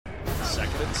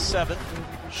4th and 7.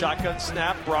 Shotgun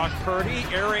snap, Brock Purdy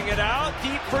airing it out,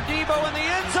 deep for Debo in the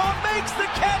end zone, makes the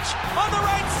catch on the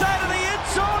right side of the end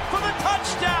zone for the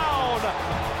touchdown.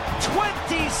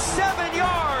 27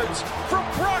 yards from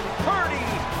Brock Purdy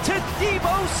to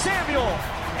Debo Samuel.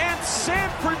 And San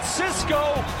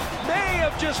Francisco may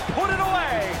have just put it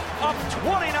away, up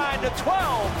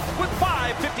 29-12 with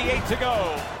 5:58 to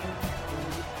go.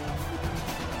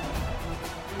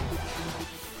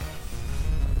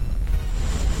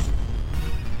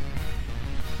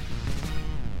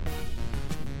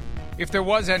 If there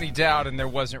was any doubt, and there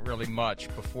wasn't really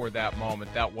much before that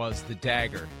moment, that was the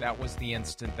dagger. That was the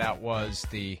instant. That was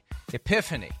the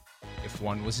epiphany, if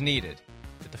one was needed.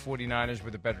 That the 49ers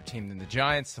were the better team than the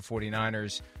Giants. The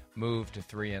 49ers moved to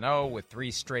 3-0 with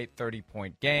 3 straight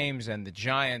 30-point games. And the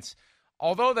Giants,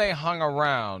 although they hung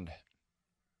around,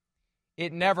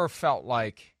 it never felt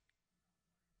like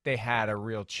they had a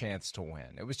real chance to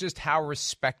win. It was just how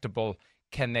respectable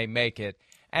can they make it.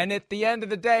 And at the end of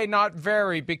the day, not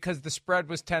very, because the spread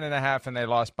was 10.5 and they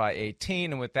lost by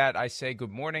 18. And with that, I say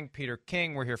good morning, Peter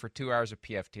King. We're here for 2 hours of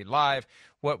PFT Live.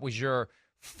 What was your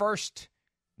first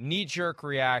knee-jerk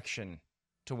reaction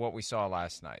to what we saw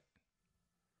last night?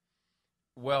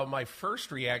 Well, my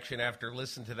first reaction after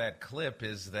listening to that clip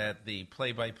is that the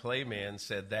play-by-play man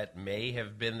said that may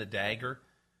have been the dagger.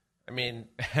 I mean,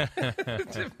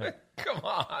 come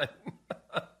on.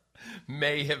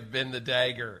 May have been the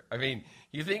dagger. I mean,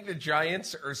 you think the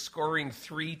Giants are scoring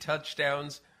 3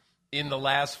 touchdowns in the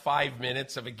last 5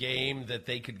 minutes of a game that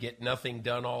they could get nothing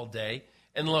done all day?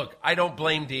 And look, I don't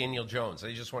blame Daniel Jones.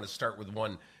 I just want to start with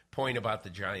one point about the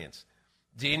Giants.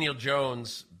 Daniel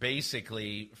Jones,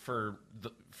 basically, for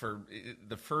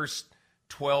the first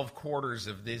 12 quarters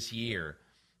of this year,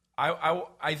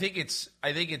 I think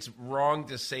it's wrong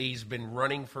to say he's been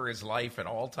running for his life at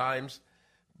all times,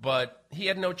 but he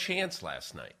had no chance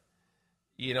last night.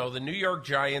 You know, the New York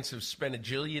Giants have spent $1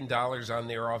 jillion on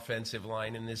their offensive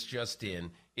line, and this just in,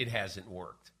 it hasn't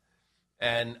worked.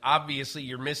 And obviously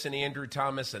you're missing Andrew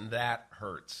Thomas, and that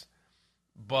hurts.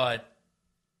 But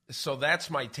so that's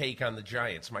my take on the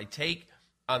Giants. My take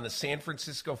on the San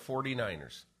Francisco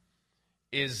 49ers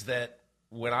is that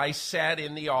when I sat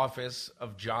in the office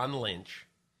of John Lynch,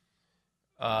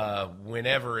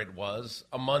 whenever it was,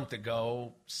 a month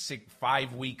ago,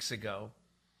 5 weeks ago,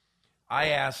 I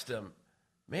asked him,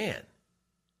 man,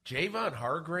 Javon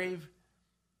Hargrave,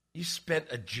 you spent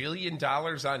 $1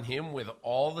 jillion on him with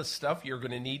all the stuff you're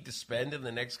going to need to spend in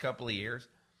the next couple of years?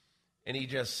 And he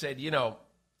just said, you know,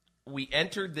 we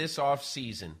entered this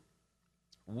offseason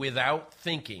without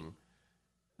thinking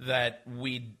that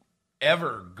we'd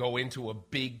ever go into a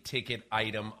big-ticket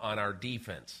item on our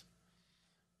defense.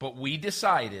 But we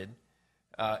decided,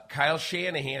 Kyle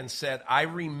Shanahan said, I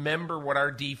remember what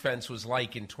our defense was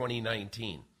like in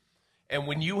 2019. And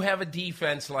when you have a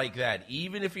defense like that,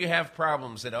 even if you have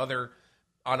problems on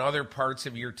other parts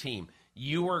of your team,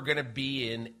 you are going to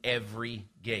be in every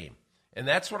game. And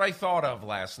that's what I thought of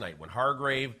last night when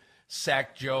Hargrave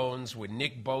sacked Jones, when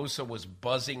Nick Bosa was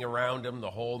buzzing around him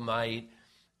the whole night.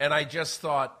 And I just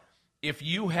thought, if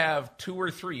you have 2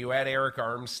 or 3, you had Eric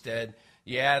Armstead,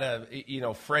 you had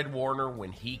Fred Warner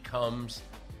when he comes,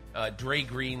 Dre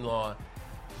Greenlaw.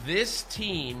 This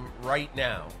team right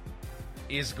now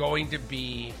is going to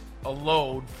be a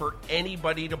load for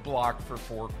anybody to block for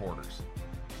 4 quarters.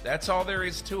 That's all there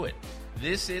is to it.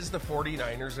 This is the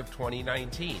 49ers of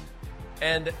 2019.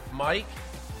 And, Mike,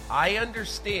 I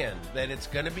understand that it's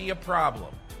going to be a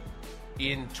problem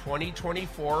in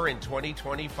 2024 and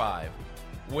 2025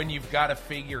 when you've got to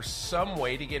figure some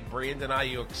way to get Brandon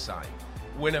Ayuk signed,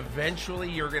 when eventually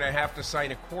you're going to have to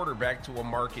sign a quarterback to a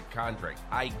market contract.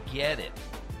 I get it.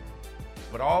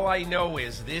 But all I know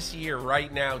is this year,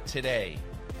 right now, today,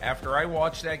 after I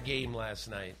watched that game last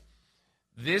night,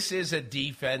 this is a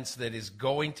defense that is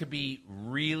going to be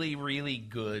really, really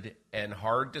good and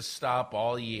hard to stop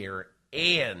all year.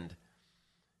 And,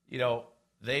 you know,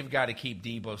 they've got to keep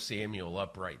Debo Samuel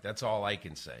upright. That's all I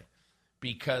can say.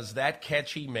 Because that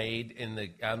catch he made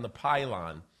on the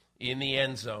pylon in the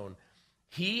end zone,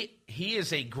 he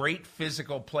is a great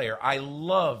physical player. I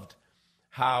loved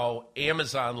how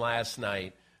Amazon last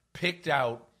night picked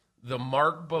out the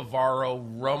Mark Bavaro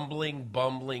rumbling,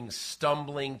 bumbling,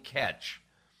 stumbling catch,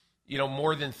 you know,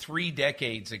 more than 3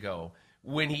 decades ago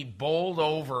when he bowled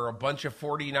over a bunch of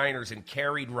 49ers and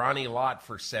carried Ronnie Lott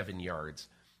for 7 yards,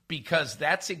 because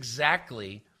that's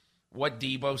exactly what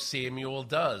Debo Samuel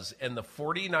does. And the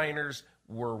 49ers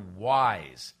were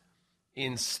wise.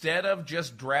 Instead of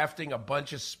just drafting a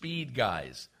bunch of speed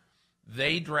guys,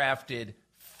 they drafted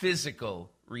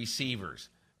physical receivers,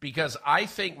 Because I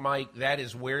think, Mike, that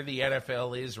is where the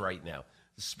NFL is right now.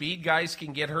 The speed guys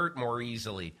can get hurt more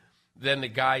easily than the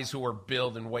guys who are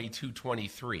built and weigh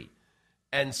 223.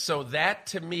 And so that,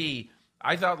 to me,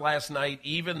 I thought last night,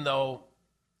 even though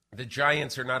the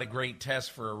Giants are not a great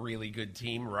test for a really good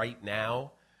team right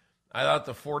now, I thought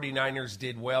the 49ers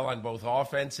did well on both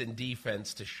offense and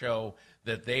defense to show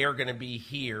that they are going to be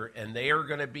here and they are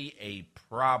going to be a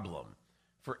problem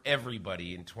for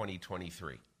everybody in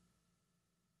 2023.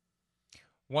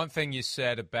 One thing you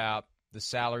said about the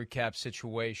salary cap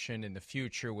situation in the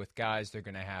future with guys they're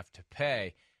going to have to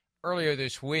pay. Earlier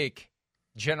this week,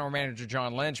 General Manager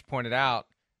John Lynch pointed out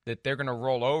that they're going to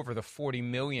roll over the $40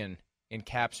 million in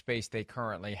cap space they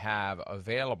currently have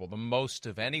available, the most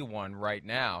of anyone right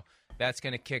now. That's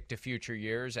going to kick to future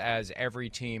years, as every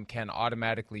team can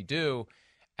automatically do.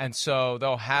 And so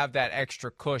they'll have that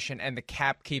extra cushion, and the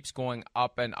cap keeps going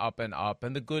up and up and up,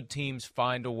 and the good teams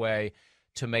find a way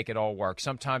to make it all work.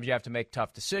 Sometimes you have to make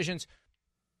tough decisions.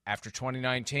 After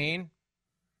 2019,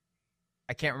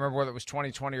 I can't remember whether it was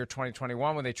 2020 or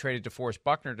 2021 when they traded DeForest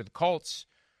Buckner to the Colts,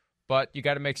 but you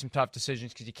got to make some tough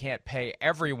decisions because you can't pay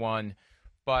everyone,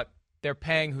 but they're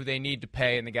paying who they need to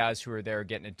pay, and the guys who are there are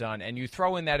getting it done. And you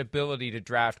throw in that ability to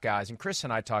draft guys, and Chris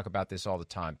and I talk about this all the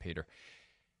time, Peter.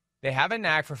 They have a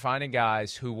knack for finding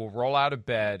guys who will roll out of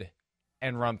bed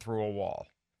and run through a wall.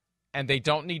 And they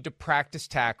don't need to practice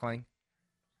tackling.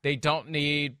 They don't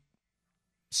need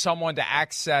someone to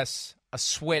access a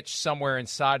switch somewhere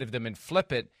inside of them and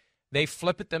flip it. They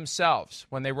flip it themselves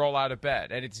when they roll out of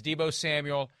bed. And it's Deebo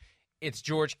Samuel, it's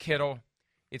George Kittle,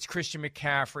 it's Christian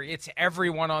McCaffrey, it's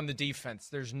everyone on the defense.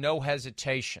 There's no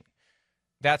hesitation.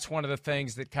 That's one of the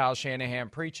things that Kyle Shanahan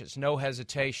preaches, no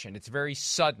hesitation. It's very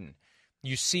sudden.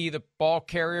 You see the ball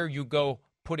carrier, you go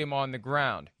put him on the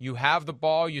ground. You have the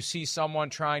ball, you see someone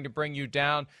trying to bring you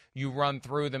down, you run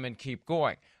through them and keep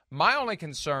going. My only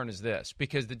concern is this,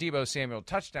 because the Deebo Samuel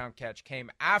touchdown catch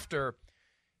came after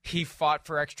he fought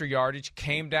for extra yardage,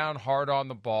 came down hard on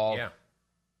the ball,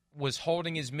 was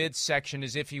holding his midsection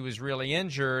as if he was really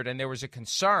injured, and there was a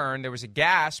concern, there was a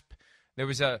gasp, there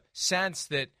was a sense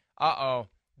that,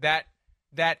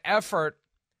 that effort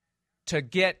to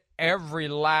get every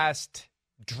last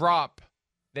drop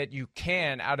that you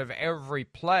can out of every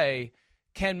play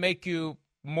can make you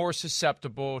more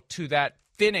susceptible to that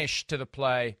finish to the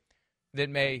play that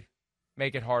may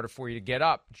make it harder for you to get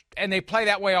up. And they play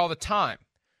that way all the time.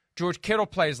 George Kittle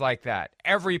plays like that.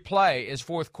 Every play is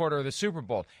fourth quarter of the Super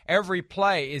Bowl. Every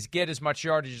play is get as much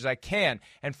yardage as I can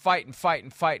and fight and fight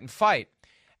and fight and fight.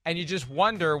 And you just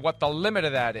wonder what the limit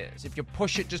of that is. If you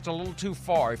push it just a little too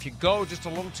far, if you go just a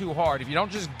little too hard, if you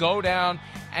don't just go down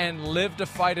and live to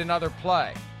fight another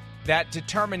play. That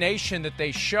determination that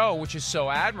they show, which is so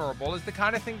admirable, is the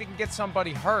kind of thing that can get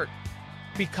somebody hurt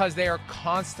because they are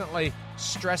constantly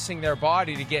stressing their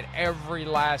body to get every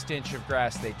last inch of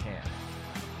grass they can.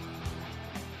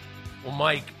 Well,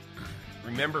 Mike,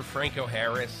 remember Franco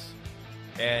Harris?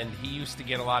 And he used to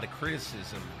get a lot of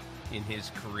criticism in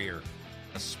his career,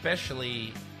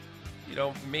 especially,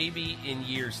 maybe in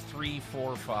years 3,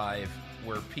 4, 5,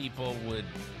 where people would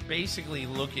basically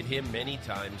look at him many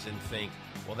times and think,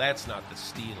 well, that's not the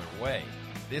Steeler way.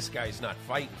 This guy's not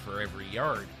fighting for every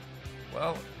yard.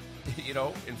 Well,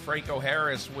 and Franco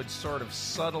Harris would sort of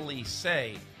subtly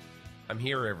say, I'm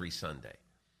here every Sunday.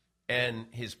 And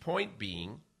his point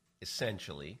being,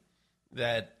 essentially,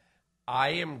 that I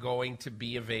am going to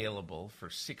be available for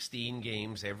 16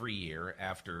 games every year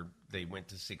after they went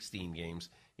to 16 games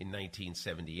in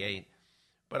 1978.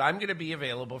 But I'm going to be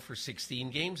available for 16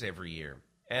 games every year.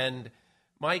 And,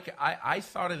 Mike, I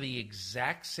thought of the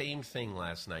exact same thing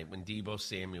last night when Deebo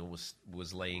Samuel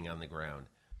was laying on the ground.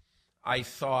 I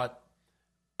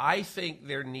think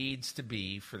there needs to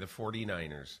be, for the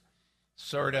 49ers,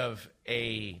 sort of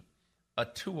a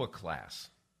Tua class,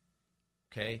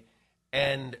 okay?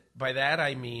 And by that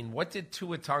I mean, what did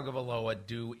Tua Tagovailoa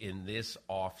do in this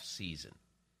offseason?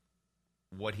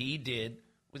 What he did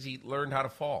was he learned how to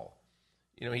fall.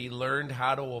 He learned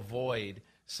how to avoid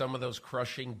some of those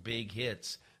crushing big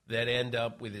hits that end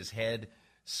up with his head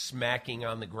smacking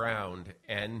on the ground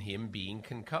and him being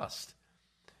concussed.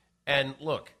 And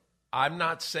look, I'm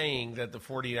not saying that the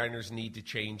 49ers need to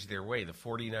change their way. The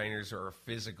 49ers are a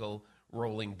physical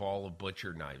rolling ball of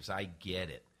butcher knives. I get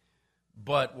it.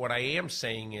 But what I am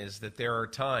saying is that there are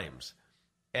times,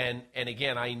 and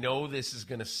again, I know this is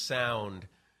going to sound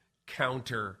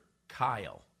counter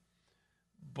Kyle,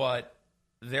 but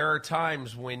there are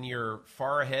times when you're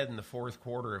far ahead in the fourth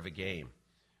quarter of a game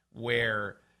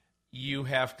where you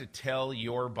have to tell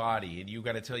your body and you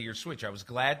got to tell your switch. I was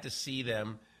glad to see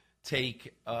them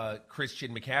take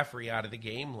Christian McCaffrey out of the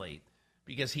game late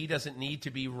because he doesn't need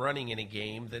to be running in a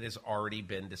game that has already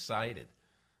been decided.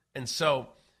 And so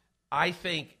I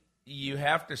think you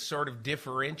have to sort of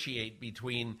differentiate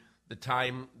between the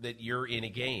time that you're in a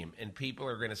game, and people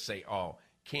are going to say, oh,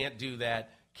 can't do that,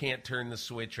 can't turn the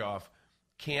switch off,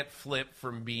 can't flip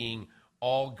from being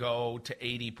all go to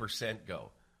 80%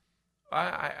 go.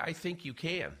 I think you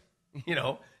can,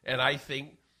 and I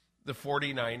think the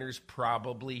 49ers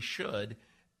probably should,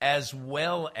 as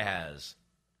well as,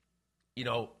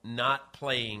 not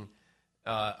playing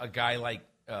a guy like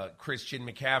Christian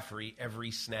McCaffrey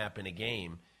every snap in a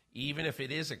game, even if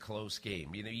it is a close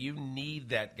game. You need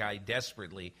that guy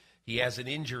desperately. He has an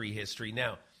injury history.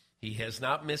 Now, he has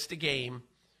not missed a game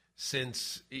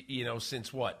since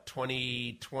what,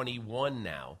 2021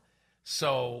 now.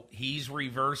 So he's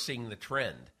reversing the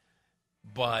trend.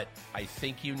 But I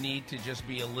think you need to just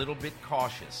be a little bit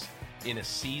cautious in a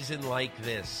season like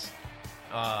this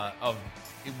of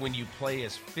when you play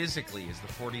as physically as the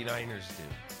 49ers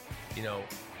do.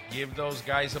 Give those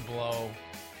guys a blow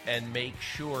and make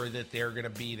sure that they're going to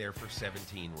be there for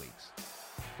 17 weeks.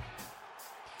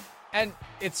 And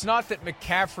it's not that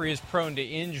McCaffrey is prone to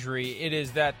injury. It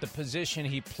is that the position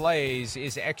he plays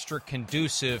is extra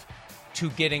conducive to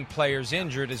getting players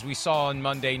injured, as we saw on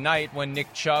Monday night when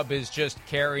Nick Chubb is just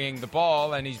carrying the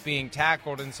ball and he's being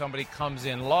tackled and somebody comes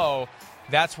in low.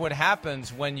 That's what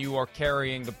happens when you are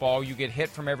carrying the ball. You get hit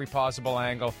from every possible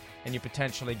angle and you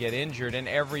potentially get injured. And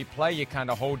every play you kind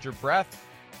of hold your breath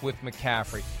with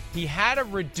McCaffrey. He had a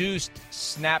reduced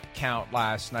snap count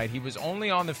last night. He was only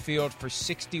on the field for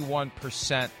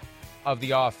 61% of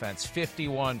the offense,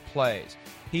 51 plays.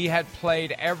 He had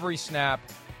played every snap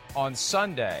on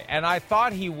Sunday, and I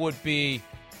thought he would be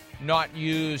not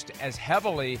used as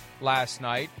heavily last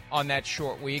night on that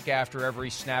short week after every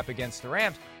snap against the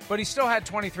Rams, but he still had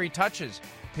 23 touches.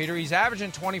 Peter, he's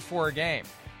averaging 24 a game.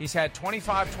 He's had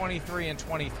 25, 23, and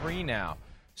 23 now.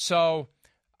 So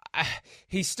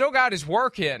he's still got his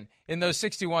work in those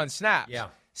 61 snaps. Yeah.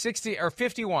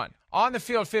 51. On the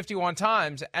field 51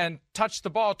 times and touched the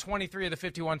ball 23 of the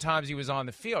 51 times he was on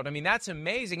the field. I mean, that's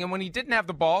amazing. And when he didn't have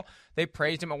the ball, they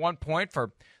praised him at one point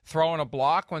for throwing a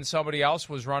block when somebody else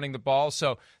was running the ball.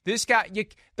 So this guy,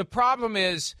 the problem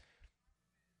is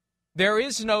there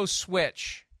is no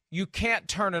switch. You can't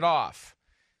turn it off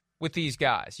with these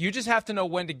guys. You just have to know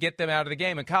when to get them out of the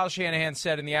game. And Kyle Shanahan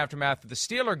said in the aftermath of the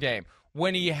Steeler game,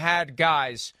 when he had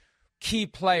guys, key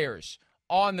players,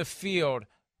 on the field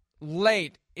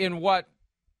late in what,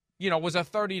 was a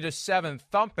 30-7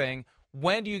 thumping,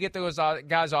 when do you get those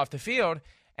guys off the field?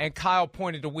 And Kyle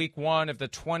pointed to week 1 of the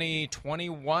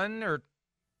 2021, or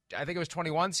I think it was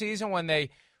 21 season, when they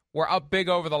were up big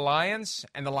over the Lions,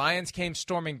 and the Lions came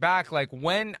storming back. Like,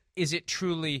 when is it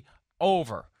truly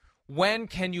over? When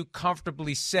can you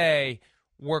comfortably say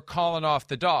we're calling off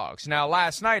the dogs? Now,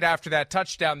 last night, after that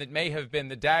touchdown that may have been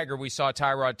the dagger, we saw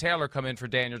Tyrod Taylor come in for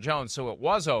Daniel Jones, so it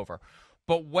was over.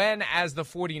 But when, as the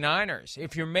 49ers,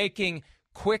 if you're making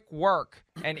quick work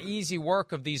and easy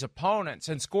work of these opponents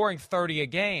and scoring 30 a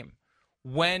game,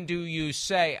 when do you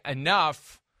say,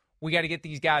 enough, we got to get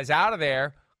these guys out of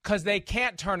there, because they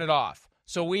can't turn it off,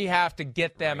 so we have to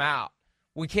get them out.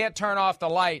 We can't turn off the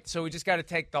light, so we just got to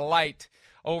take the light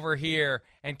over here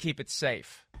and keep it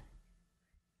safe.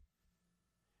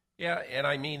 Yeah, and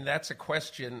I mean, that's a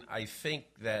question I think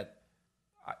that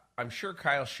I'm sure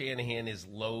Kyle Shanahan is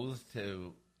loath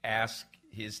to ask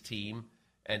his team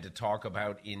and to talk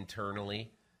about internally.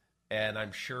 And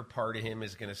I'm sure part of him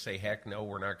is going to say, heck no,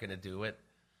 we're not going to do it.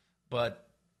 But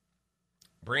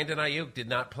Brandon Ayuk did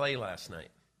not play last night.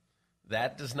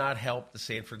 That does not help the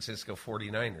San Francisco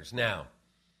 49ers. Now,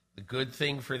 the good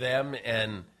thing for them,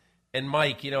 and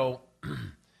Mike,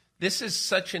 this is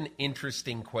such an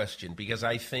interesting question because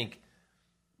I think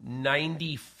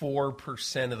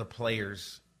 94% of the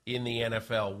players in the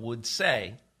NFL would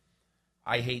say,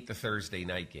 I hate the Thursday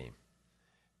night game.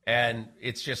 And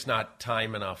it's just not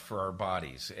time enough for our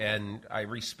bodies. And I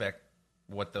respect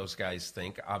what those guys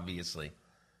think, obviously.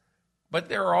 But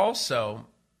there are also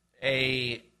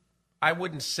I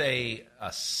wouldn't say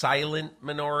a silent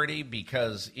minority,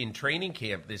 because in training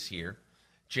camp this year,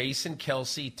 Jason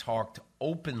Kelce talked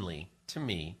openly to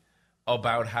me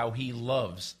about how he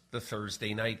loves the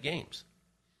Thursday night games.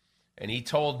 And he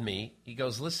told me, he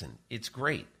goes, listen, it's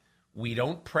great. We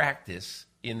don't practice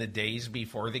in the days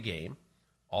before the game.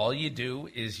 All you do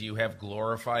is you have a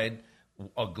glorified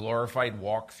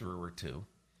walkthrough or two.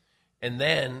 And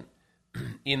then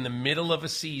in the middle of a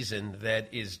season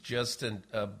that is just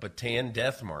a Bataan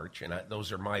death march, and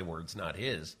those are my words, not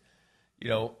his,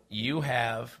 you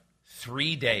have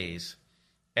 3 days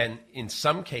and in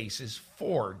some cases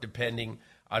 4, depending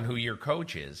on who your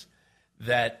coach is,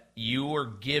 that you are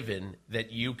given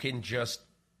that you can just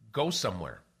go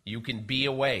somewhere. You can be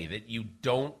away, that you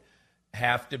don't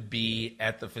have to be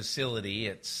at the facility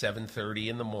at 7:30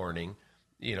 in the morning,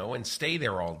 and stay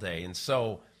there all day. And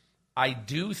so I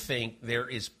do think there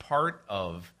is part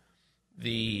of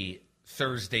the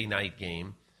Thursday night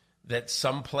game that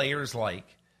some players like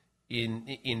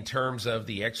in terms of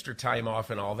the extra time off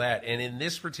and all that. And in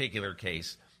this particular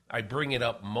case, I bring it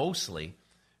up mostly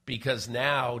because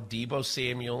now Deebo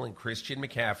Samuel and Christian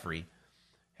McCaffrey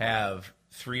have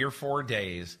 3 or 4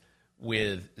 days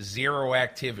with 0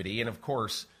 activity. And, of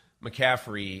course,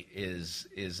 McCaffrey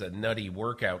is a nutty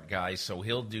workout guy, so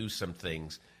he'll do some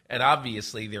things. And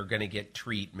obviously they're going to get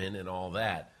treatment and all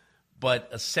that. But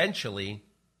essentially,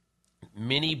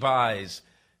 mini buys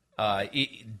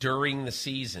during the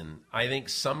season, I think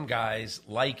some guys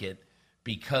like it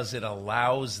because it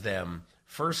allows them,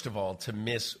 first of all, to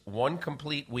miss 1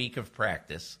 complete week of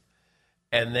practice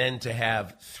and then to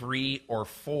have 3 or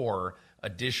 4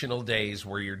 additional days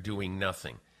where you're doing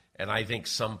nothing. And I think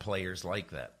some players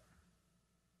like that.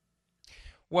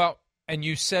 Well, and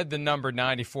you said the number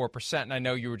 94%, and I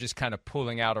know you were just kind of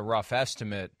pulling out a rough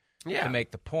estimate to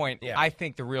make the point. Yeah. I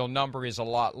think the real number is a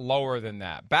lot lower than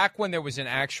that. Back when there was an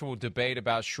actual debate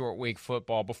about short week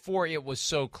football, before it was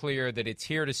so clear that it's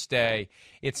here to stay,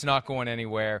 it's not going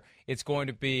anywhere, it's going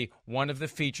to be one of the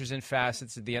features and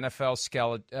facets of the NFL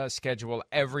schedule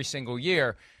every single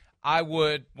year, I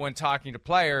would, when talking to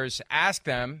players, ask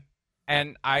them,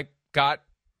 and I got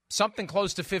something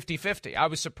close to 50-50. I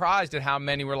was surprised at how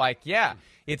many were like, yeah,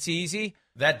 it's easy.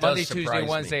 That does Monday, surprise Tuesday, me.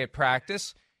 Wednesday at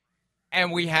practice.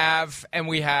 And we have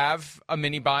a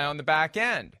mini bye on the back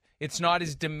end. It's not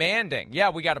as demanding. Yeah,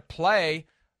 we got to play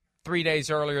 3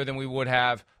 days earlier than we would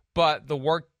have, but the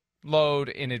workload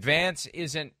in advance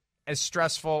isn't as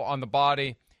stressful on the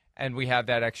body, and we have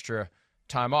that extra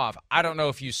time off. I don't know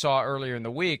if you saw earlier in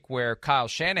the week where Kyle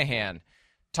Shanahan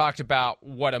talked about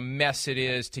what a mess it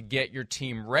is to get your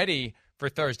team ready for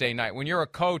Thursday night. When you're a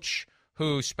coach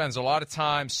who spends a lot of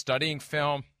time studying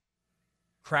film,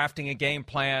 crafting a game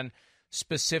plan,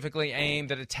 specifically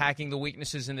aimed at attacking the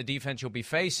weaknesses in the defense you'll be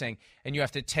facing, and you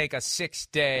have to take a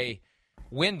 6-day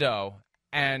window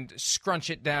and scrunch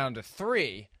it down to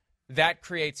 3, that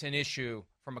creates an issue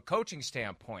from a coaching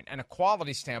standpoint and a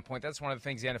quality standpoint. That's one of the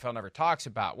things the NFL never talks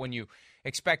about. When you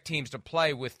expect teams to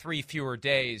play with 3 fewer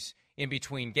days in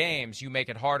between games, you make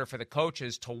it harder for the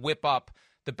coaches to whip up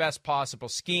the best possible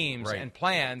schemes and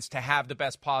plans to have the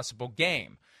best possible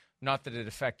game. Not that it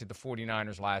affected the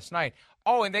 49ers last night.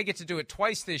 Oh, and they get to do it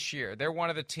twice this year. They're one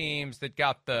of the teams that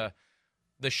got the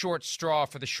short straw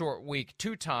for the short week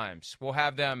 2 times. We'll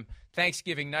have them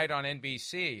Thanksgiving night on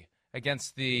NBC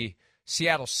against the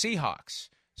Seattle Seahawks.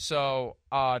 So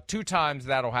 2 times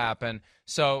that'll happen.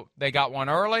 So they got one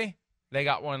early, they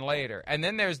got one later. And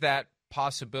then there's that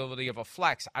possibility of a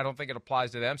flex. I don't think it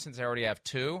applies to them since they already have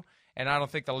 2. And I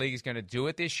don't think the league is going to do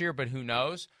it this year, but who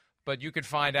knows? But you could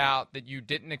find out that you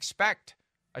didn't expect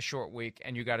a short week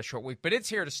and you got a short week. But it's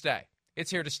here to stay.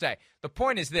 It's here to stay. The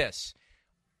point is this.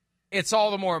 It's all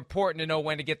the more important to know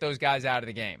when to get those guys out of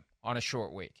the game on a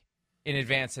short week in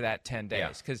advance of that 10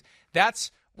 days. Because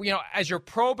that's, as you're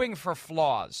probing for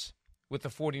flaws with the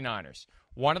 49ers,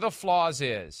 one of the flaws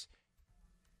is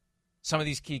some of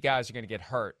these key guys are going to get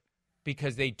hurt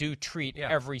because they do treat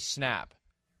every snap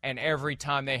and every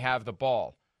time they have the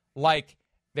ball like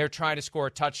they're trying to score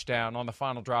a touchdown on the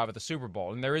final drive of the Super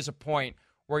Bowl. And there is a point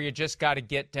where you just got to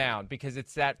get down because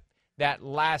it's that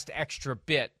last extra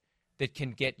bit that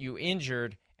can get you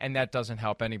injured, and that doesn't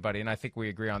help anybody. And I think we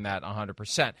agree on that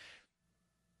 100%.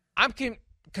 I'm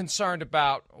concerned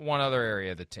about one other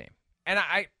area of the team. And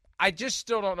I just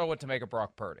still don't know what to make of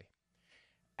Brock Purdy.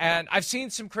 And I've seen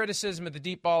some criticism of the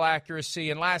deep ball accuracy,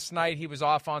 and last night he was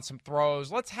off on some throws.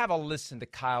 Let's have a listen to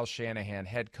Kyle Shanahan,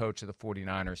 head coach of the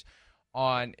 49ers,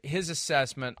 on his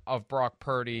assessment of Brock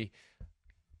Purdy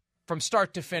from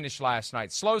start to finish last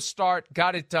night. Slow start,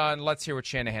 got it done. Let's hear what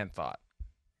Shanahan thought.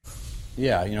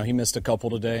 Yeah, he missed a couple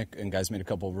today, and guys made a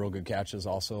couple of real good catches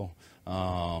also.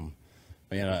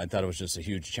 But, I thought it was just a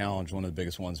huge challenge, one of the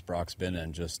biggest ones Brock's been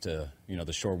in, just to,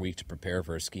 the short week to prepare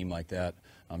for a scheme like that,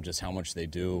 just how much they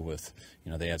do with,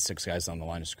 they had 6 guys on the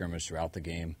line of scrimmage throughout the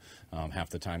game.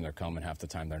 Half the time they're coming, half the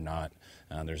time they're not.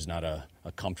 There's not a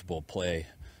comfortable play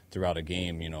throughout a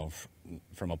game,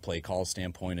 from a play call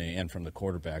standpoint and from the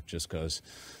quarterback, just because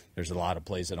there's a lot of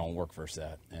plays that don't work versus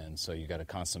that. And so you got to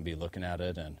constantly be looking at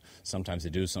it, and sometimes they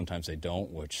do, sometimes they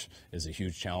don't, which is a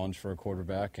huge challenge for a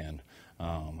quarterback. And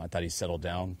I thought he settled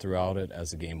down throughout it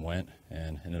as the game went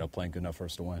and ended up playing good enough for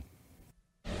us to win.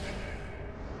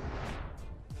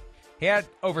 He had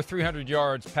over 300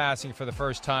 yards passing for the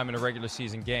first time in a regular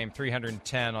season game,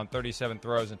 310 on 37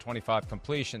 throws and 25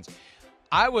 completions.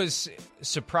 I was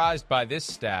surprised by this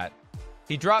stat.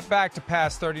 He dropped back to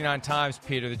pass 39 times,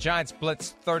 Peter. The Giants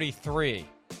blitzed 33.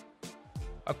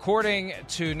 According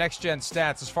to Next Gen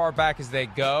Stats, as far back as they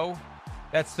go,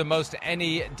 that's the most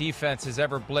any defense has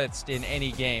ever blitzed in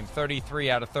any game, 33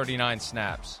 out of 39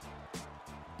 snaps.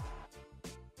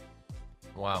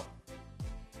 Wow.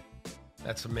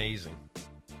 That's amazing.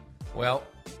 Well,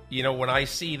 you know, when I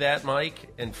see that, Mike,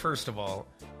 and first of all,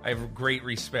 I have great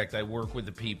respect. I work with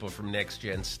the people from Next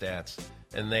Gen Stats,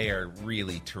 and they are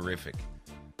really terrific.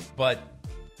 But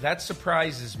that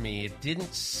surprises me. It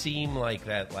didn't seem like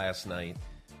that last night.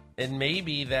 And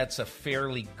maybe that's a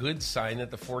fairly good sign that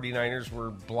the 49ers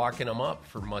were blocking them up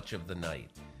for much of the night.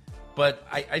 But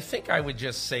I think I would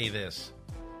just say this.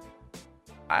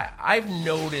 I've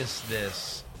noticed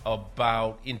this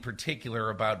in particular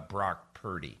about Brock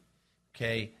Purdy,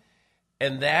 okay?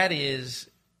 And that is,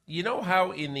 you know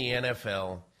how in the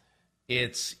NFL,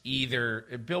 it's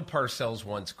either, Bill Parcells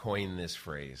once coined this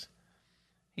phrase.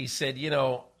 He said, you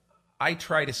know, I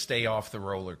try to stay off the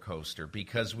roller coaster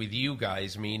because with you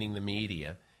guys, meaning the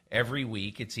media, every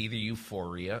week it's either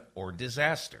euphoria or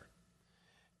disaster.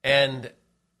 And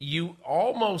you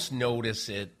almost notice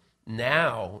it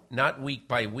now, not week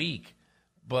by week,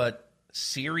 but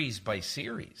series by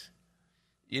series.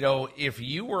 You know, if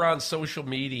you were on social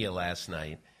media last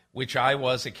night, which I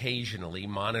was occasionally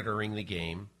monitoring the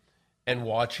game and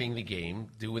watching the game,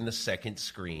 doing the second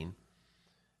screen,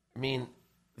 I mean,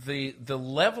 the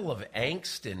level of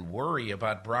angst and worry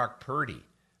about Brock Purdy.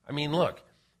 I mean, look,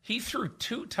 he threw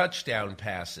 2 touchdown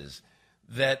passes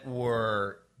that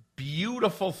were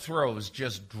beautiful throws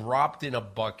just dropped in a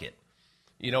bucket.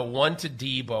 You know, one to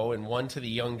Debo and one to the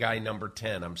young guy, number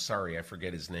 10. I'm sorry, I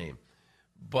forget his name.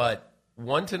 But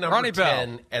one to number Ronnie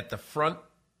 10 Bell. at the front,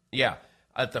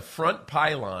 at the front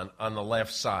pylon on the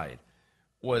left side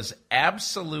was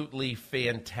absolutely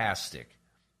fantastic.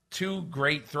 2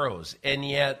 great throws. And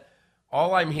yet,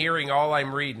 all I'm hearing, all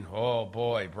I'm reading, oh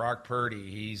boy, Brock Purdy,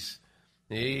 he's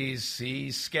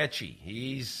sketchy.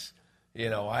 He's, you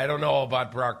know, I don't know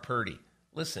about Brock Purdy.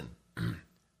 Listen,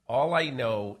 all I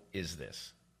know is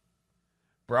this.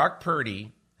 Brock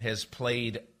Purdy has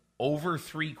played over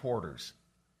 3 quarters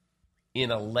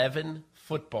in 11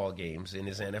 football games in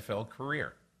his NFL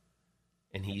career.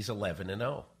 And he's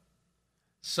 11-0.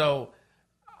 So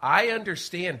I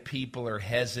understand people are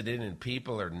hesitant and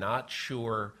people are not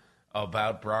sure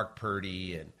about Brock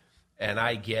Purdy, and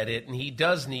I get it. And he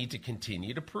does need to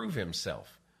continue to prove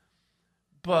himself.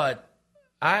 But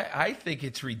I think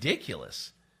it's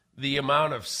ridiculous, the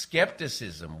amount of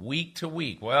skepticism week to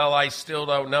week. Well, I still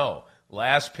don't know.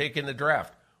 Last pick in the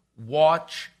draft.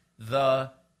 Watch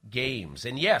the games.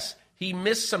 And yes, he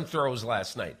missed some throws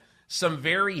last night, some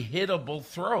very hittable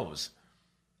throws.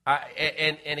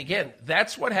 And again,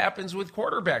 that's what happens with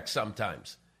quarterbacks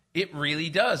sometimes. It really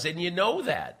does, and you know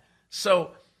that.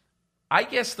 So I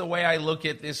guess the way I look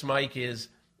at this, Mike, is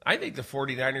I think the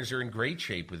 49ers are in great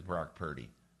shape with Brock Purdy.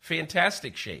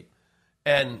 Fantastic shape.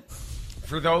 And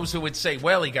for those who would say,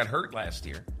 well, he got hurt last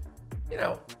year, you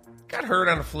know, got hurt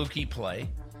on a fluky play,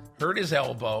 hurt his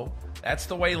elbow. That's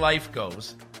the way life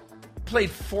goes.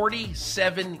 Played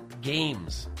 47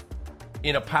 games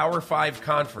in a Power 5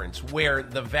 conference where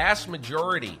the vast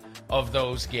majority of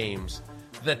those games,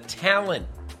 the talent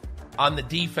on the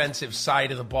defensive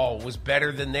side of the ball was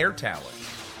better than their talent,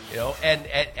 you know, and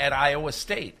at Iowa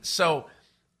State. So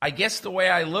I guess the way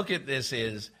I look at this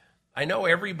is, I know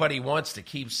everybody wants to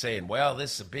keep saying, well,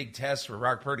 this is a big test for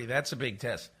Brock Purdy. That's a big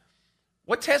test.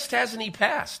 What test hasn't he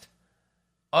passed?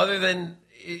 Other than,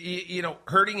 you know,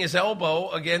 hurting his elbow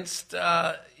against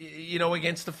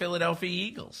the Philadelphia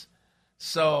Eagles.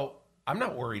 So I'm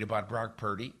not worried about Brock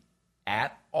Purdy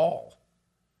at all.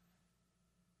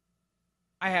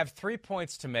 I have 3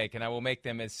 points to make, and I will make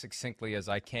them as succinctly as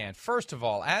I can. First of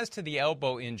all, as to the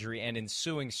elbow injury and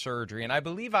ensuing surgery, and I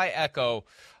believe I echo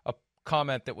a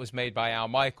comment that was made by Al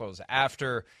Michaels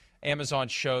after Amazon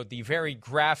showed the very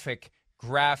graphic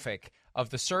of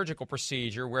the surgical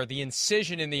procedure where the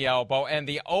incision in the elbow and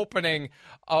the opening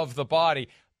of the body.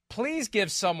 Please give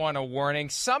someone a warning.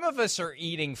 Some of us are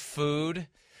eating food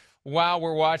while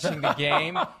we're watching the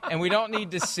game, and we don't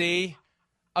need to see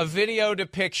a video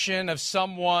depiction of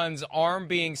someone's arm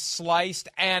being sliced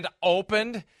and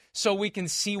opened so we can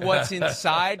see what's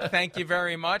inside. Thank you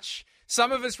very much.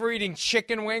 Some of us were eating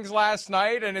chicken wings last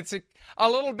night, and it's a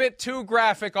little bit too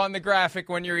graphic on the graphic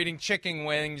when you're eating chicken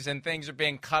wings and things are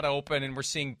being cut open and we're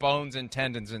seeing bones and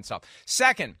tendons and stuff.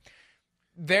 Second,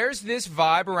 there's this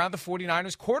vibe around the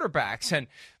 49ers quarterbacks, and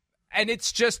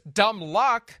it's just dumb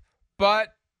luck,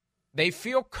 but they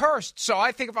feel cursed. So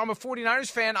I think if I'm a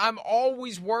 49ers fan, I'm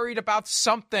always worried about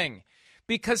something,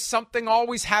 because something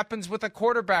always happens with a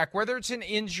quarterback, whether it's an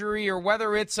injury or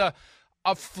whether it's a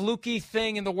fluky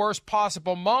thing in the worst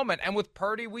possible moment. And with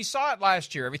Purdy, we saw it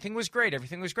last year. Everything was great.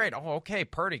 Oh, okay,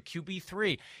 Purdy,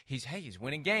 QB3. He's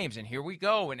winning games, and here we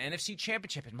go, an NFC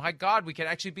championship. And my God, we could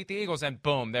actually beat the Eagles, and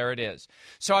boom, there it is.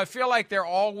 So I feel like they're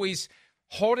always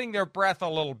holding their breath a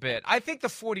little bit. I think the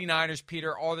 49ers,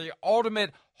 Peter, are the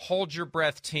ultimate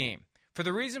hold-your-breath team. For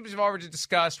the reasons we've already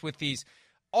discussed with these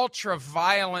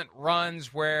ultra-violent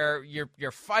runs where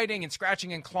you're fighting and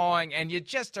scratching and clawing, and you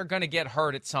just are going to get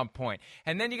hurt at some point.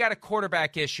 And then you got a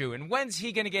quarterback issue, and when's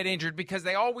he going to get injured? Because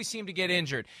they always seem to get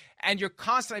injured. And you're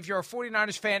constantly, if you're a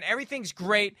 49ers fan, everything's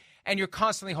great, and you're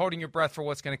constantly holding your breath for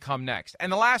what's going to come next.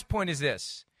 And the last point is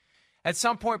this. At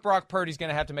some point, Brock Purdy's going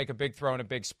to have to make a big throw in a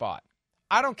big spot.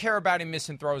 I don't care about him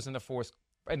missing throws in the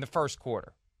first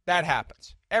quarter. That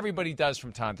happens. Everybody does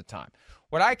from time to time.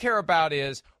 What I care about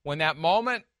is when that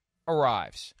moment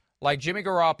arrives, like Jimmy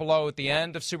Garoppolo at the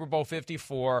end of Super Bowl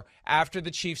 54, after the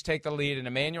Chiefs take the lead and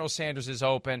Emmanuel Sanders is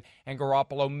open and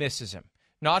Garoppolo misses him.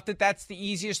 Not that that's the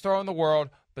easiest throw in the world,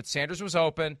 but Sanders was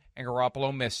open and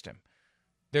Garoppolo missed him.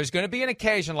 There's going to be an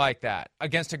occasion like that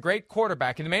against a great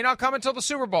quarterback, and it may not come until the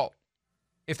Super Bowl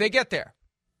if they get there.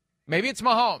 Maybe it's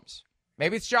Mahomes.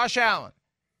 Maybe it's Josh Allen.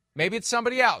 Maybe it's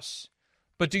somebody else.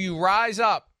 But do you rise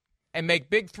up and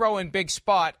make big throw in big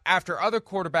spot after other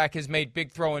quarterback has made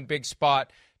big throw in big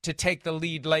spot to take the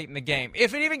lead late in the game?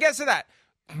 If it even gets to that,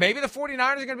 maybe the 49ers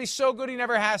are going to be so good he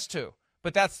never has to.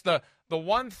 But that's the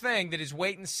one thing that is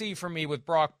wait and see for me with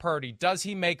Brock Purdy. Does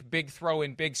he make big throw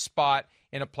in big spot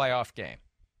in a playoff game?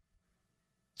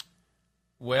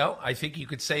 Well, I think you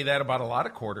could say that about a lot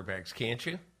of quarterbacks, can't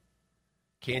you?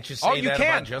 Can't you say that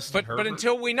about Justin Herbert? But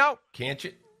until we know. Can't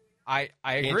you? I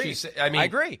agree. I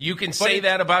agree. You can say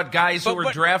that about guys who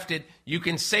were drafted. You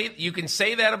can say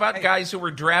that about guys who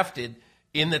were drafted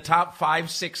in the top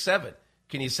 5, 6, 7.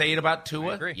 Can you say it about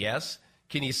Tua? Yes.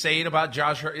 Can you say it about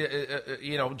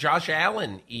Josh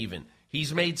Allen even?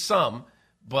 He's made some,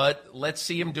 but let's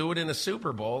see him do it in a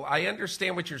Super Bowl. I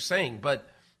understand what you're saying, but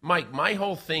Mike, my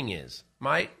whole thing is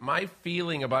my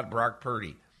feeling about Brock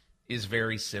Purdy is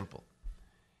very simple.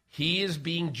 He is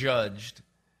being judged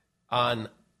on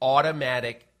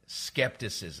automatic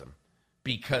skepticism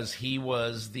because he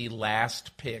was the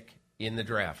last pick in the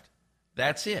draft.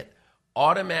 That's it.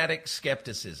 Automatic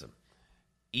skepticism.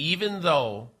 Even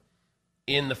though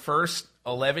in the first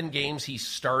 11 games he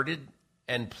started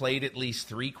and played at least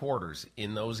 3 quarters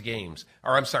in those games,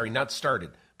 or I'm sorry, not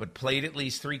started, but played at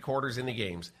least 3 quarters in the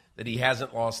games, that he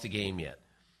hasn't lost a game yet.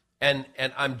 And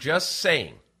I'm just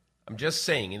saying,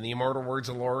 in the immortal words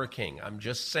of Laura King, I'm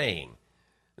just saying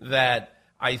that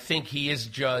I think he is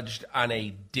judged on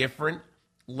a different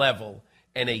level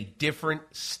and a different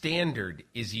standard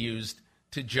is used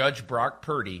to judge Brock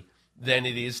Purdy than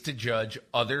it is to judge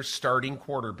other starting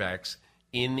quarterbacks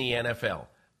in the NFL.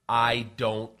 I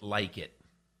don't like it.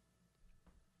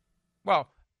 Well,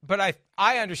 but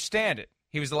I understand it.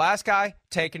 He was the last guy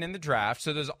taken in the draft,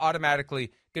 so there's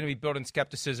automatically going to be built-in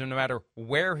skepticism no matter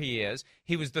where he is.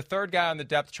 He was the 3rd guy on the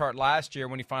depth chart last year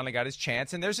when he finally got his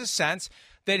chance, and there's a sense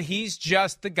that he's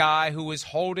just the guy who is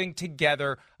holding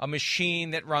together a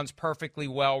machine that runs perfectly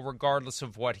well regardless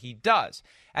of what he does.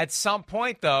 At some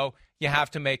point, though, you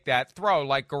have to make that throw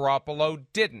like Garoppolo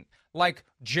didn't, like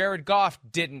Jared Goff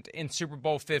didn't in Super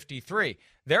Bowl 53.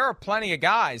 There are plenty of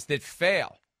guys that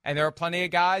fail, and there are plenty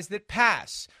of guys that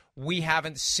pass. We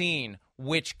haven't seen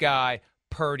which guy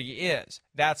Purdy is.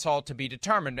 That's all to be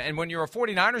determined. And when you're a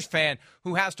 49ers fan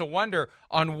who has to wonder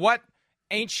on what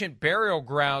ancient burial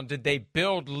ground did they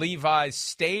build Levi's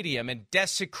Stadium and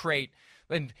desecrate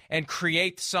and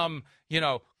create some,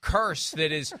 curse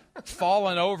that is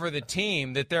fallen over the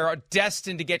team, that they're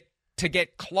destined to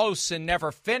get close and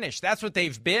never finish. That's what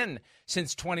they've been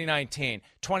since 2019.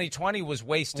 2020 was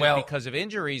wasted because of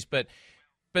injuries, but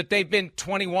they've been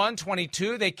 21,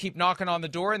 22. They keep knocking on the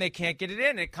door, and they can't get it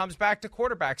in. It comes back to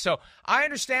quarterback. So I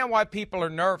understand why people are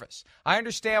nervous. I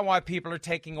understand why people are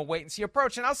taking a wait-and-see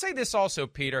approach. And I'll say this also,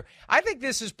 Peter. I think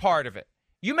this is part of it.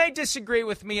 You may disagree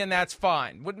with me, and that's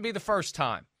fine. Wouldn't be the first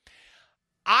time.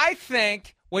 I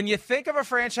think when you think of a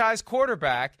franchise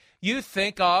quarterback, you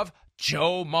think of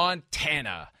Joe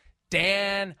Montana,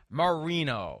 Dan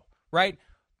Marino, right?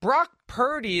 Brock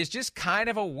Purdy is just kind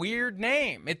of a weird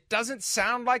name. It doesn't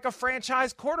sound like a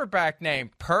franchise quarterback name.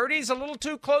 Purdy's a little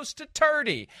too close to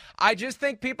Turdy. I just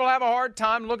think people have a hard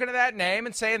time looking at that name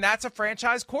and saying that's a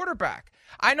franchise quarterback.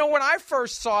 I know when I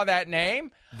first saw that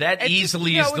name. That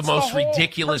easily is the most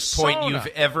ridiculous point you've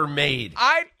ever made.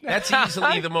 That's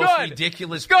easily the most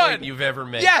ridiculous point you've ever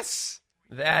made. Yes.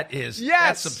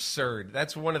 That's absurd.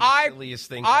 That's one of the silliest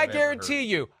things I've ever heard.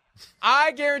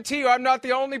 I guarantee you I'm not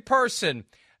the only person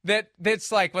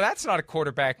that's like, well, that's not a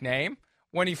quarterback name.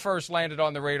 When he first landed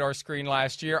on the radar screen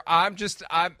last year,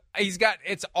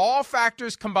 it's all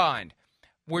factors combined.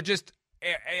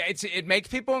 It makes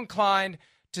people inclined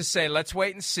to say, let's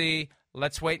wait and see.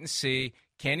 Let's wait and see.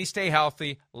 Can he stay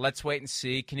healthy? Let's wait and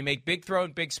see. Can he make big throw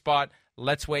in big spot?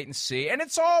 Let's wait and see. And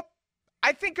it's all,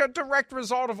 I think, a direct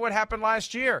result of what happened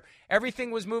last year.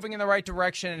 Everything was moving in the right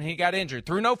direction, and he got injured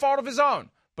through no fault of his own,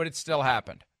 but it still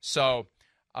happened. So,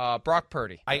 Brock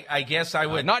Purdy. I guess I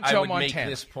would not Joe make Montana.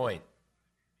 this point.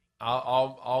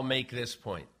 I'll make this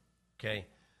point. Okay,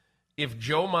 if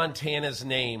Joe Montana's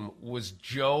name was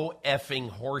Joe effing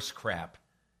horse crap,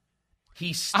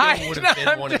 he still would have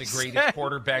been one of the greatest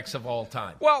quarterbacks of all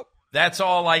time. Well, that's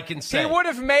all I can say. He would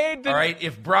have made all right.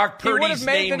 If Brock Purdy's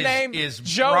name is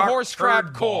Joe Brock Horse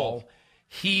Crap Cool,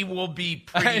 he will be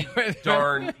pretty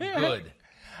darn good.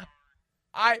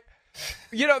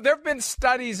 There have been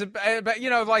studies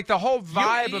about, like the whole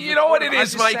vibe of. You know what it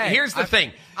is, Mike? Saying, here's the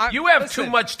thing. You have too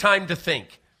much time to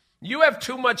think.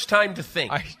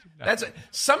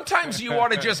 Sometimes you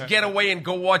ought to just get away and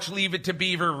go watch Leave It to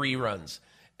Beaver reruns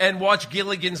and watch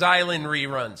Gilligan's Island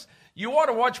reruns. You ought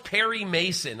to watch Perry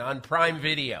Mason on Prime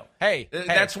Video. Hey,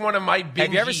 that's one of my big.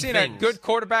 Have you ever seen a good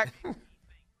quarterback?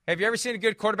 Have you ever seen a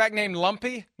good quarterback named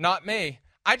Lumpy? Not me.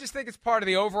 I just think it's part of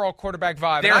the overall quarterback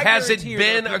vibe. There hasn't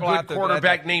been a good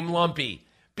quarterback named Lumpy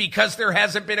because there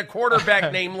hasn't been a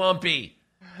quarterback named Lumpy.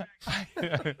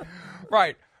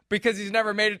 Right. Because he's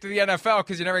never made it to the NFL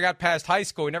because he never got past high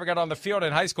school. He never got on the field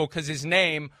in high school because his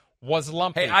name was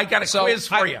Lumpy. Hey, I got a quiz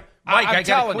for you. Mike, I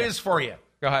got a quiz for you.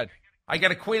 Go ahead. I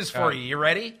got a quiz for you. You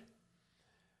ready?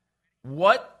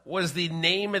 What was the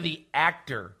name of the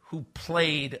actor who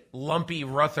played Lumpy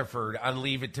Rutherford on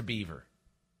Leave It to Beaver?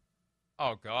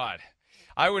 Oh, God.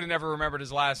 I would have never remembered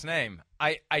his last name.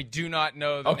 I do not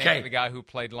know the name of the guy who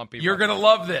played Lumpy You're going to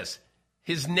love this.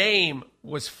 His name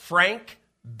was Frank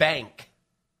Bank.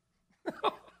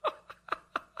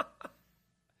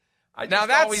 Now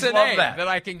that's a name that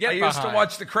I can get behind. I used to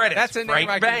watch the credits. That's a name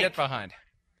I Bank. can get behind.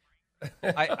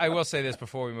 I will say this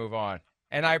before we move on,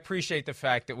 and I appreciate the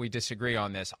fact that we disagree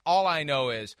on this. All I know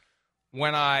is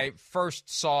when I first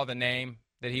saw the name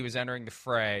that he was entering the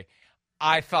fray,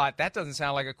 I thought, that doesn't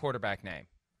sound like a quarterback name.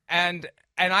 And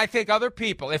I think other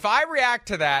people, if I react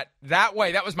to that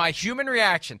way, that was my human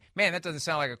reaction. Man, that doesn't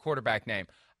sound like a quarterback name.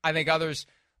 I think others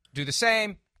do the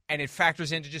same, and it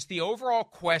factors into just the overall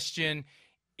question,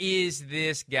 is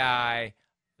this guy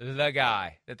the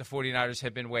guy that the 49ers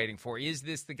have been waiting for? Is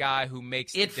this the guy who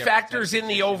makes the difference? It factors in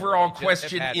the overall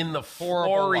question in the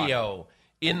Florio.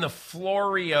 In the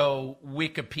Florio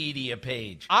Wikipedia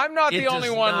page. I'm not the only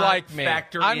one like me.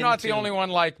 I'm not the only one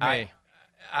like me.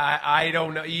 I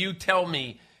don't know. You tell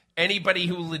me. Anybody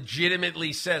who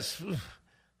legitimately says,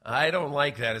 I don't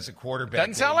like that as a quarterback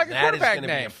doesn't sound like a quarterback name. That is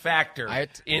going to be a factor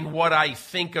in what I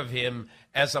think of him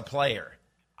as a player.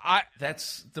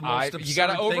 That's the most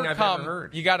absurd thing I've ever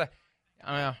heard. You got to.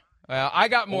 Well, I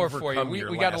got more for you.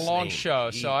 We got a long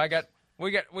show, so I got.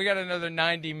 We got another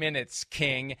 90 minutes,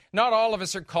 King. Not all of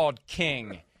us are called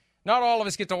King. Not all of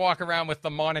us get to walk around with the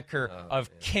moniker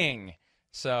of King.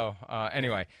 So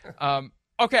anyway,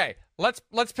 okay,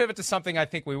 let's pivot to something I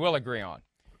think we will agree on.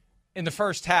 In the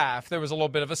first half, there was a little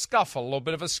bit of a scuffle, a little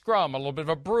bit of a scrum, a little bit of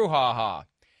a brouhaha.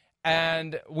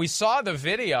 And we saw the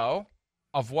video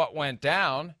of what went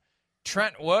down.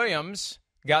 Trent Williams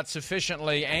got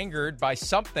sufficiently angered by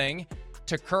something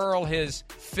to curl his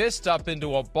fist up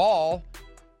into a ball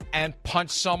and punch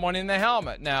someone in the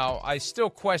helmet. Now, I still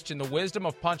question the wisdom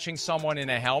of punching someone in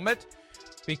a helmet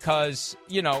because,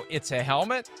 it's a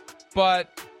helmet.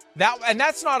 But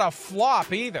that's not a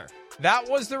flop either. That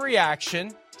was the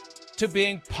reaction to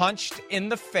being punched in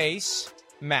the face,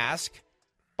 mask,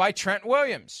 by Trent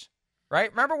Williams, right?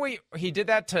 Remember he did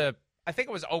that to, I think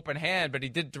it was open hand, but he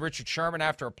did to Richard Sherman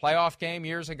after a playoff game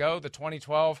years ago, the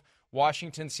 2012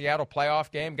 Washington-Seattle playoff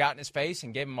game, got in his face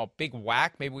and gave him a big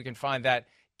whack. Maybe we can find that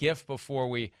GIF before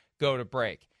we go to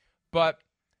break. But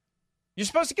you're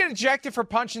supposed to get ejected for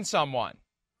punching someone.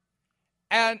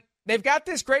 And they've got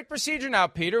this great procedure now,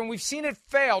 Peter, and we've seen it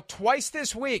fail twice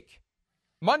this week.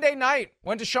 Monday night,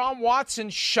 when Deshaun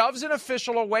Watson shoves an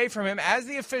official away from him as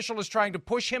the official is trying to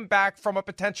push him back from a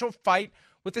potential fight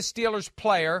with the Steelers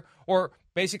player, or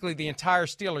basically the entire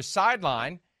Steelers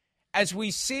sideline, as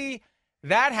we see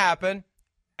that happen,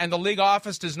 and the league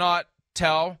office does not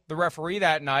tell the referee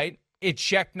that night,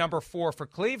 eject number 4 for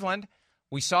Cleveland.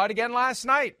 We saw it again last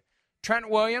night. Trent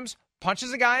Williams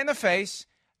punches a guy in the face.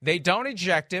 They don't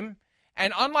eject him.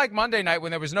 And unlike Monday night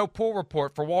when there was no pool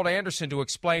report for Walt Anderson to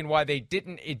explain why they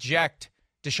didn't eject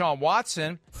Deshaun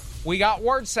Watson, we got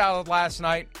word salad last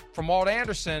night from Walt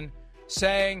Anderson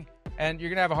saying, and you're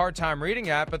going to have a hard time reading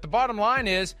that, but the bottom line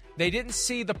is they didn't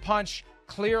see the punch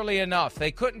clearly enough.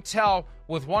 They couldn't tell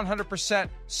with 100%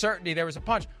 certainty there was a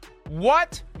punch.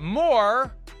 What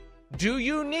more do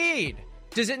you need?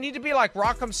 Does it need to be like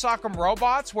Rock'em Sock'em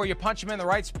Robots where you punch him in the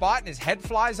right spot and his head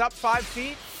flies up 5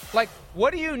 feet? Like,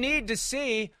 what do you need to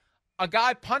see a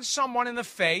guy punch someone in the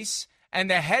face and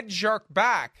the head jerk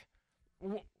back?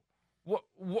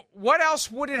 What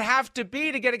else would it have to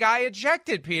be to get a guy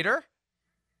ejected, Peter?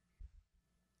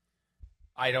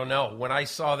 I don't know. When I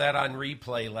saw that on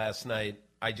replay last night,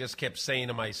 I just kept saying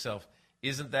to myself,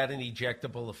 isn't that an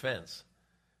ejectable offense?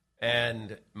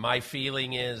 And my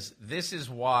feeling is this is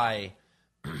why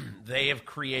they have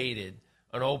created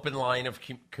an open line of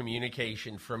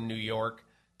communication from New York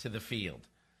to the field.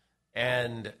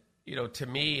 And, to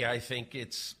me, I think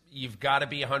you've got to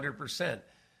be 100%.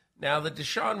 Now, the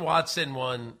Deshaun Watson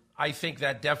one, I think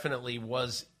that definitely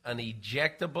was an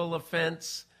ejectable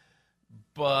offense,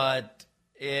 but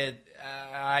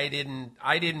I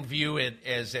didn't view it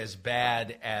as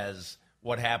bad as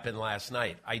what happened last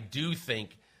night. I do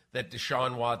think that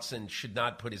Deshaun Watson should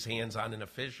not put his hands on an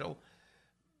official,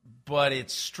 but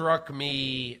it struck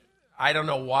me, I don't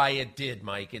know why it did,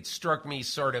 Mike. It struck me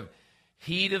sort of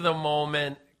heat of the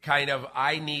moment, kind of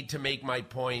I need to make my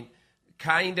point,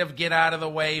 kind of get out of the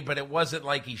way, but it wasn't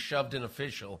like he shoved an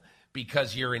official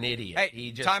because you're an idiot. Hey,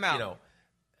 he just, time out.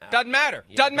 Doesn't matter.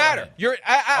 Yeah, Doesn't matter. ahead. You're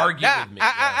argue with me.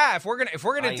 Yeah. If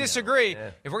we're gonna disagree,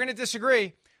 yeah. if we're gonna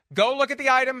disagree, go look at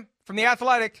the item from The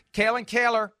Athletic, Kalen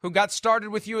Kaler, who got started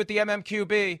with you at the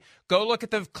MMQB. Go look at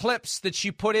the clips that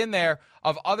she put in there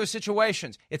of other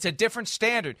situations. It's a different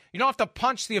standard. You don't have to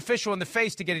punch the official in the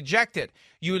face to get ejected.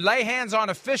 You lay hands on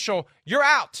official, you're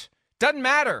out. Doesn't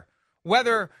matter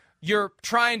whether you're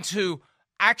trying to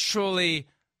actually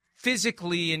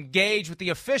physically engage with the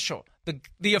official.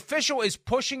 The official is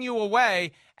pushing you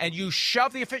away, and you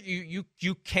shove the official.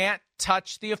 You can't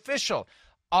touch the official.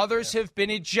 Others have been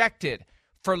ejected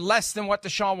for less than what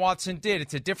Deshaun Watson did.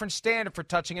 It's a different standard for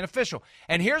touching an official.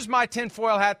 And here's my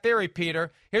tinfoil hat theory,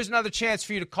 Peter. Here's another chance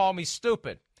for you to call me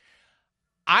stupid.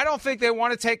 I don't think they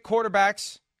want to take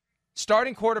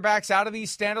starting quarterbacks out of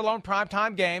these standalone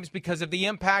primetime games because of the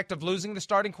impact of losing the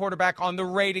starting quarterback on the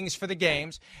ratings for the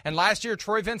games. And last year,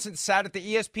 Troy Vincent sat at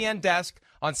the ESPN desk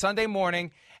on Sunday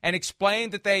morning and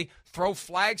explained that they throw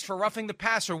flags for roughing the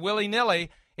passer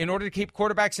willy-nilly in order to keep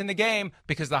quarterbacks in the game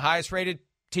because the highest-rated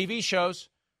TV shows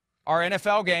are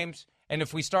NFL games. And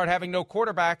if we start having no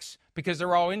quarterbacks because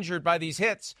they're all injured by these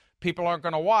hits, people aren't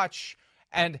going to watch.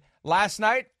 And last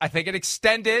night, I think it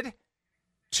extended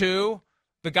to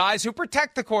the guys who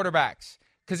protect the quarterbacks.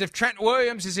 Because if Trent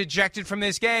Williams is ejected from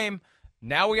this game,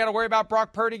 now we got to worry about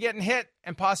Brock Purdy getting hit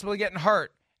and possibly getting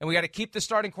hurt. And we got to keep the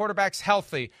starting quarterbacks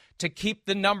healthy to keep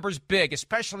the numbers big,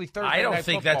 especially Thursday night football. I don't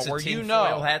think that's a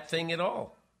tinfoil hat thing at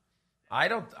all.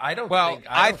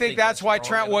 I think that's why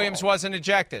Trent Williams wasn't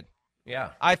ejected.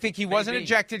 Yeah. I think he wasn't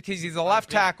ejected because he's a left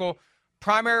tackle,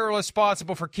 primarily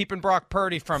responsible for keeping Brock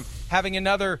Purdy from having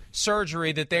another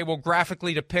surgery that they will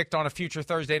graphically depict on a future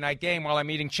Thursday night game while I'm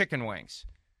eating chicken wings.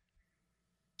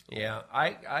 Yeah,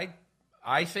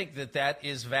 I think that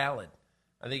is valid.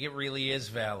 I think it really is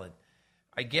valid.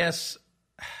 I guess,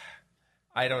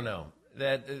 I don't know,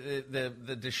 that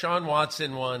the Deshaun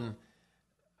Watson one,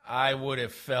 I would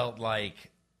have felt like,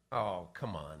 oh,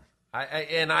 come on.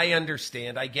 I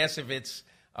understand. I guess if it's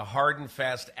a hard and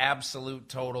fast, absolute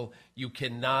total, you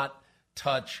cannot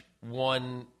touch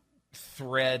one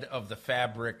thread of the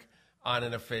fabric on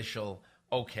an official.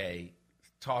 Okay,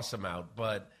 toss him out.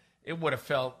 But it would have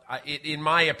felt, in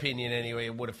my opinion anyway,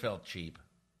 it would have felt cheap.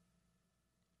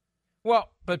 Well,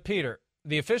 but Peter,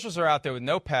 the officials are out there with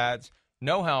no pads,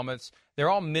 no helmets. They're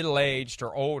all middle-aged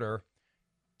or older.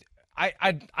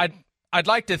 I'd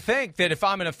like to think that if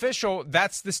I'm an official,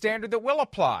 that's the standard that will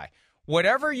apply.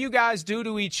 Whatever you guys do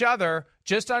to each other,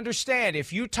 just understand,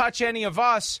 if you touch any of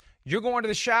us, you're going to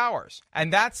the showers.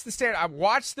 And that's the standard. I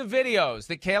watched the videos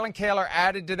that Kalen Kaler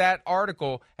added to that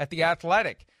article at The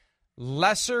Athletic.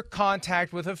 Lesser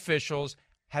contact with officials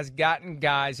has gotten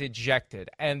guys ejected.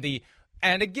 And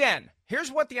again,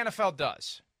 here's what the NFL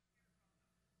does.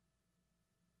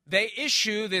 They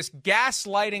issue this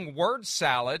gaslighting word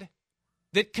salad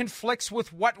that conflicts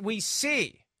with what we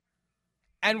see.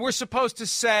 And we're supposed to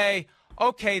say,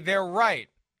 okay, they're right.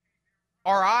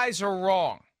 Our eyes are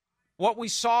wrong. What we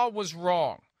saw was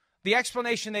wrong. the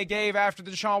explanation they gave after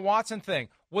the Deshaun Watson thing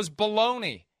was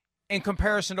baloney in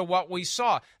comparison to what we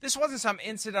saw. This wasn't some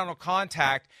incidental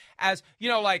contact as,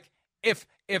 like if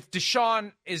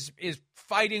Deshaun is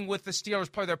fighting with the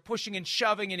Steelers player, they're pushing and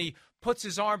shoving, and he puts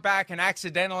his arm back and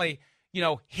accidentally,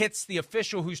 hits the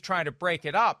official who's trying to break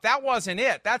it up. That wasn't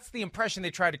it. That's the impression they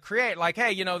tried to create. Like,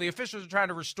 hey, the officials are trying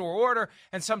to restore order,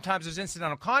 and sometimes there's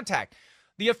incidental contact.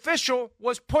 The official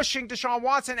was pushing Deshaun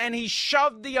Watson, and he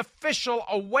shoved the official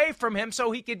away from him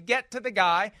so he could get to the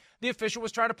guy the official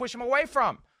was trying to push him away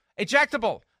from.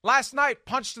 Ejectable. Last night,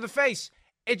 punch to the face.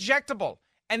 Ejectable.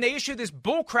 And they issue this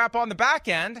bull crap on the back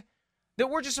end that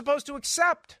we're just supposed to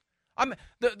accept.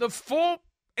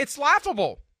 It's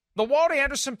laughable. The Walt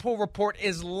Anderson pool report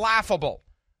is laughable.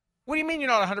 What do you mean you're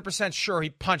not 100% sure he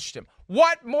punched him?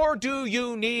 What more do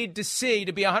you need to see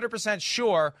to be 100%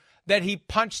 sure that he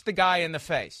punched the guy in the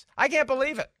face? I can't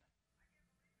believe it.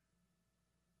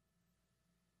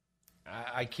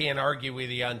 I can't argue with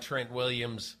you on Trent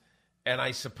Williams, and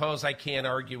I suppose I can't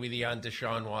argue with you on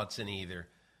Deshaun Watson either.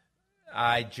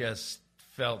 I just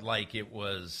felt like it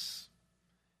was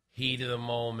heat of the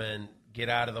moment, get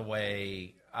out of the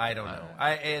way. I don't know.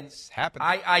 It's happened.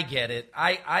 I get it.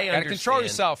 I understand. Gotta control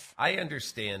yourself. I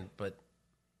understand, but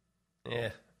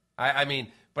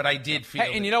but I did feel.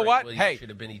 Hey, and you know what? Hey, should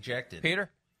have been ejected. Peter.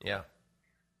 Yeah.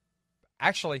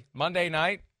 Actually, Monday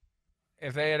night,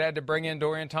 if they had to bring in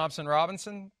Dorian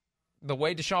Thompson-Robinson, the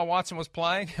way Deshaun Watson was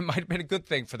playing, it might have been a good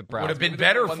thing for the Browns. Would have been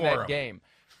better for that him. Game.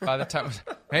 By the time,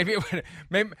 maybe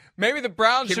the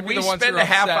Browns should be the ones who are spend a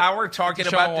half upset hour talking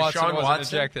about Deshaun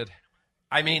Watson? Ejected.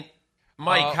 I mean,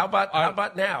 Mike, how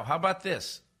about now? How about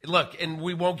this? Look, and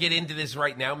we won't get into this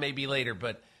right now, maybe later,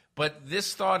 but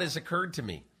this thought has occurred to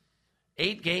me.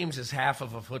 8 games is half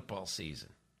of a football season,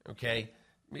 okay?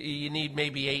 You need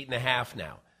maybe 8.5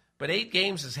 now. But 8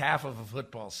 games is half of a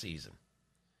football season.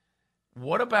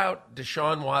 What about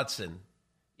Deshaun Watson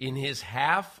in his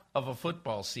half of a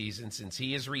football season since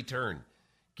he has returned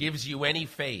gives you any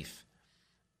faith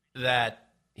that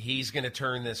he's going to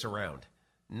turn this around?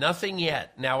 Nothing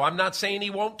yet. Now, I'm not saying he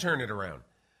won't turn it around.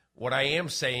 What I am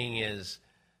saying is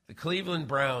the Cleveland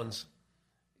Browns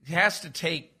has to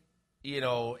take,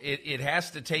 it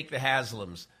has to take the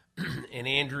Haslams and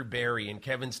Andrew Berry and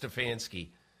Kevin Stefanski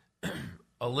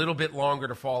a little bit longer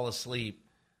to fall asleep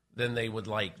than they would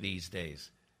like these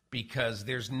days, because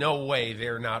there's no way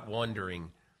they're not wondering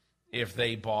if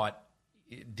they bought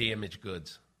damaged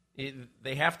goods.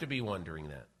 They have to be wondering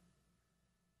that.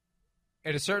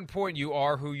 At a certain point, you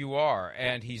are who you are,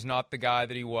 and he's not the guy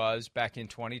that he was back in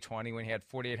 2020 when he had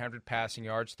 4,800 passing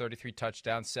yards, 33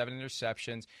 touchdowns, 7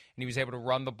 interceptions, and he was able to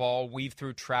run the ball, weave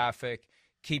through traffic,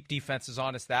 keep defenses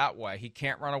honest that way. He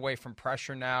can't run away from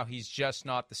pressure now. He's just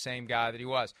not the same guy that he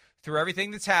was. Through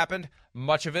everything that's happened,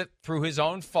 much of it through his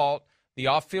own fault, the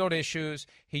off-field issues,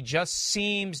 he just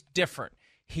seems different.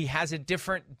 He has a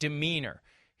different demeanor.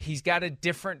 He's got a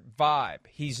different vibe.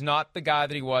 He's not the guy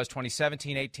that he was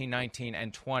 2017, 18, 19,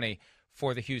 and 20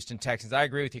 for the Houston Texans. I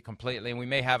agree with you completely, and we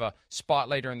may have a spot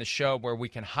later in the show where we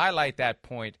can highlight that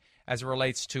point as it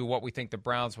relates to what we think the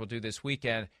Browns will do this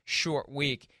weekend. Short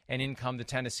week, and in come the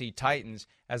Tennessee Titans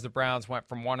as the Browns went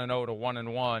from 1-0 to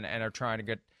 1-1 and are trying to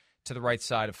get to the right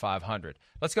side of 500.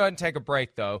 Let's go ahead and take a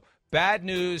break, though. Bad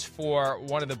news for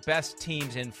one of the best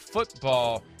teams in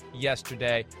football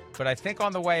yesterday, but I think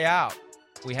on the way out,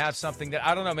 we have something that,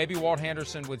 I don't know, maybe Walt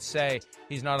Anderson would say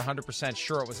he's not 100%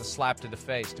 sure it was a slap to the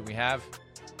face. Do we have?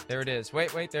 There it is.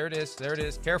 Wait, there it is. There it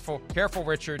is. Careful,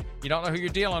 Richard. You don't know who you're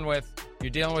dealing with. You're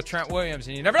dealing with Trent Williams,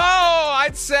 and you never know.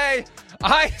 I'd say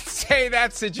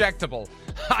that's ejectable.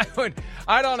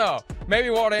 I don't know.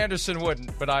 Maybe Walt Anderson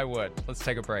wouldn't, but I would. Let's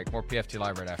take a break. More PFT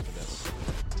Live right after this.